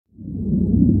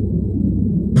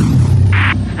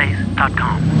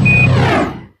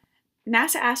SpaceWalk.com.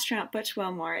 NASA astronaut Butch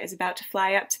Wilmore is about to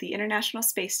fly up to the International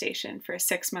Space Station for a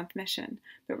 6-month mission,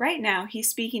 but right now he's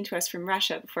speaking to us from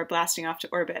Russia before blasting off to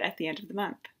orbit at the end of the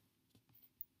month.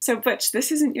 So Butch,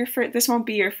 this won't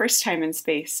be your first time in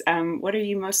space. What are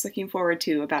you most looking forward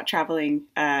to about traveling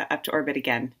up to orbit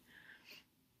again?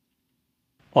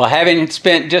 Well, having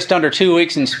spent just under 2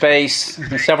 weeks in space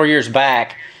several years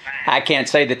back, I can't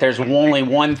say that there's only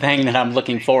one thing that I'm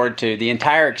looking forward to. The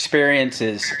entire experience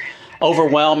is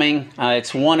overwhelming.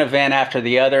 It's one event after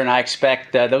the other, and I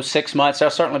expect those 6 months,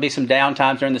 there'll certainly be some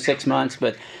downtimes during the 6 months,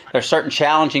 but there's certain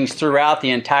challenges throughout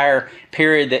the entire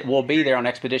period that we'll be there on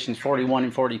Expeditions 41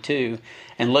 and 42,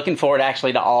 and looking forward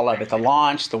actually to all of it. The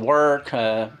launch, the work,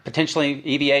 potentially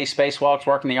EVA spacewalks,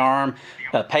 working the arm,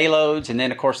 payloads, and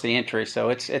then of course the entry. So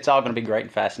it's all going to be great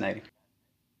and fascinating.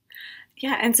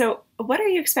 Yeah, and so what are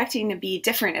you expecting to be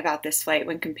different about this flight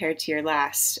when compared to your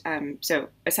last? So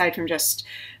aside from just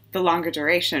the longer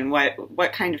duration,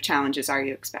 what kind of challenges are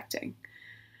you expecting?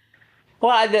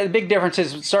 Well, the big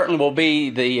differences certainly will be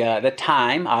the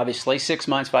time, obviously, 6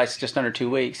 months by just under 2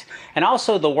 weeks. And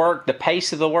also the work, the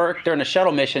pace of the work. During the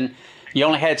shuttle mission, you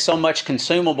only had so much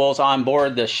consumables on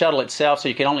board the shuttle itself, so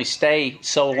you could only stay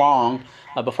so long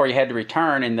before you had to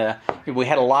return. And we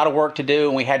had a lot of work to do,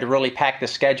 and we had to really pack the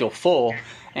schedule full.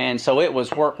 And so it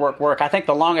was work, work, work. I think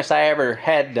the longest I ever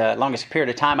had, longest period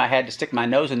of time I had to stick my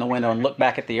nose in the window and look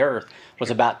back at the Earth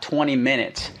was about 20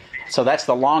 minutes. So that's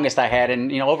the longest I had. And,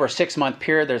 you know, over a 6-month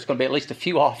period, there's going to be at least a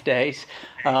few off days.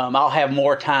 I'll have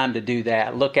more time to do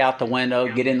that. Look out the window,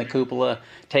 get in the cupola,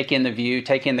 take in the view,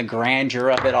 take in the grandeur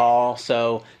of it all.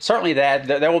 So certainly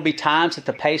there will be times that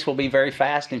the pace will be very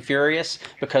fast and furious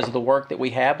because of the work that we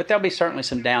have, but there'll be certainly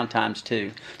some downtimes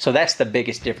too. So that's the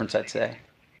biggest difference, I'd say.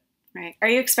 Right. Are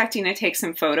you expecting to take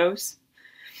some photos?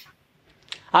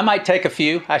 I might take a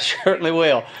few. I certainly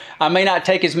will. I may not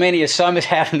take as many as some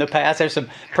have in the past. There's some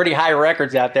pretty high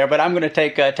records out there, but I'm going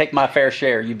to take my fair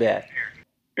share, you bet.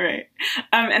 Right.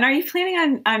 And are you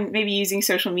planning on maybe using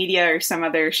social media or some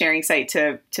other sharing site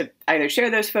to either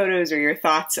share those photos or your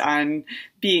thoughts on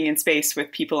being in space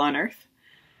with people on Earth?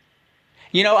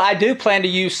 You know, I do plan to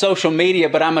use social media,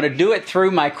 but I'm going to do it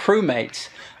through my crewmates.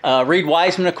 Reed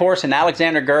Wiseman, of course, and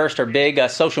Alexander Gerst are big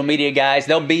social media guys.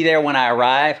 They'll be there when I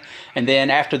arrive. And then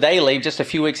after they leave, just a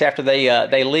few weeks after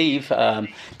they leave,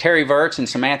 Terry Virts and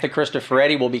Samantha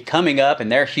Cristoforetti will be coming up,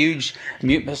 and they're huge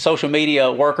social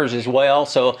media workers as well.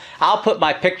 So I'll put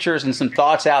my pictures and some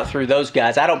thoughts out through those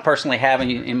guys. I don't personally have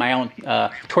any in my own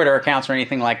Twitter accounts or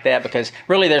anything like that because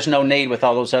really there's no need with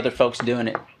all those other folks doing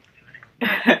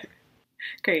it.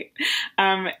 Great.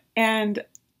 And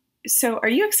so are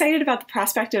you excited about the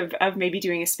prospect of maybe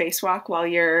doing a spacewalk while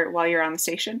you're on the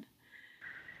station?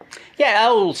 Yeah,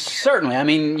 oh, certainly. I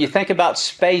mean, you think about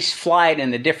space flight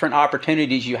and the different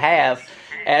opportunities you have.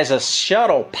 As a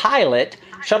shuttle pilot,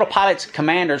 shuttle pilots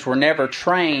commanders were never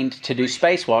trained to do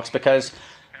spacewalks because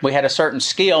we had a certain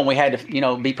skill and we had to, you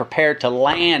know, be prepared to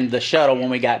land the shuttle when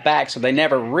we got back. So they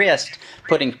never risked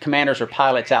putting commanders or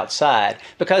pilots outside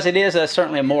because it is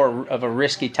certainly more of a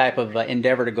risky type of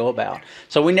endeavor to go about.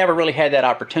 So we never really had that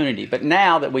opportunity. But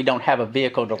now that we don't have a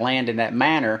vehicle to land in that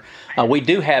manner, we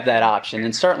do have that option.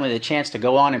 And certainly the chance to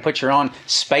go on and put your own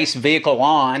space vehicle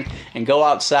on and go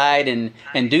outside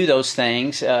and do those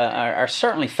things are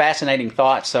certainly fascinating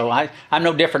thoughts. So I'm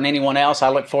no different than anyone else. I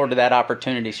look forward to that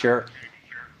opportunity, sure.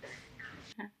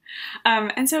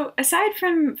 And so aside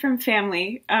from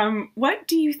family, what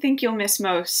do you think you'll miss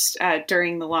most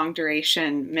during the long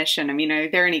duration mission? I mean, are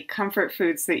there any comfort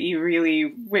foods that you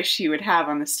really wish you would have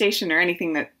on the station or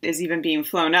anything that is even being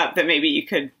flown up that maybe you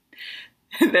could,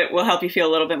 that will help you feel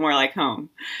a little bit more like home?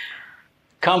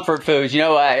 Comfort foods, you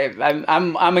know,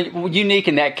 I'm unique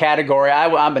in that category.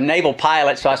 I'm a naval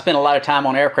pilot, so I spend a lot of time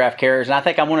on aircraft carriers, and I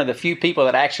think I'm one of the few people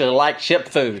that actually like ship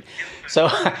food. So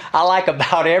I like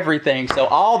about everything. So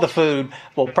all the food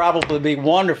will probably be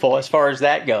wonderful as far as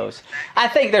that goes. I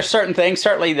think there's certain things,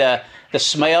 certainly the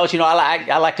smells. You know,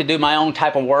 I like to do my own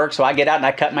type of work, so I get out and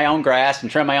I cut my own grass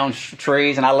and trim my own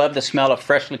trees, and I love the smell of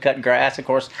freshly cut grass. Of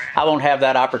course, I won't have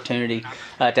that opportunity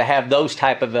to have those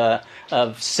type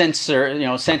of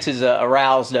senses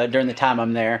aroused during the time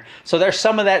I'm there. So there's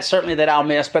some of that certainly that I'll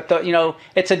miss, but you know,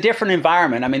 it's a different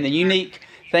environment. I mean, the unique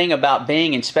thing about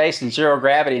being in space and zero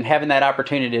gravity and having that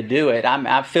opportunity to do it,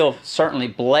 I feel certainly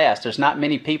blessed. There's not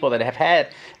many people that have had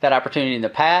that opportunity in the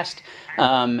past,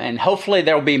 and hopefully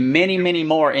there will be many, many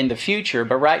more in the future.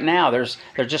 But right now, there's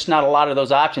just not a lot of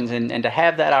those options, and to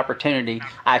have that opportunity,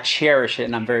 I cherish it,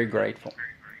 and I'm very grateful.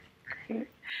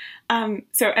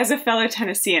 So as a fellow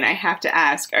Tennessean, I have to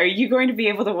ask, are you going to be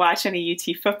able to watch any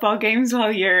UT football games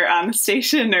while you're on the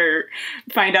station or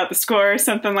find out the score or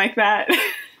something like that?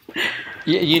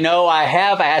 I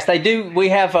have asked. We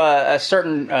have a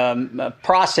certain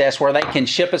process where they can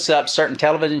ship us up certain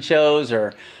television shows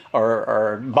or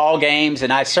ball games,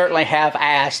 and I certainly have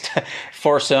asked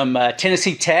for some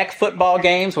Tennessee Tech football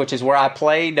games, which is where I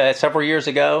played several years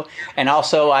ago. And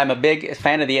also, I'm a big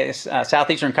fan of the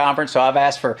Southeastern Conference, so I've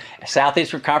asked for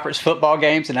Southeastern Conference football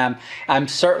games, and I'm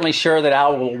certainly sure that I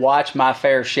will watch my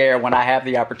fair share when I have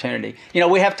the opportunity.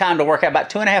 We have time to work out about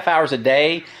 2.5 hours a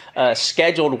day,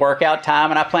 scheduled workout time,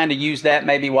 and I plan to use that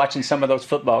maybe watching some of those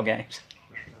football games.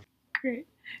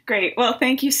 Great. Well,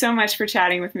 thank you so much for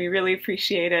chatting with me. Really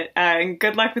appreciate it. And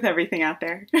good luck with everything out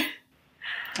there.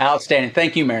 Outstanding.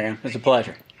 Thank you, Miriam. It was a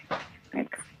pleasure.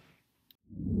 Thanks.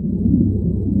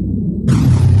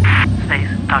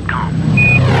 Space.com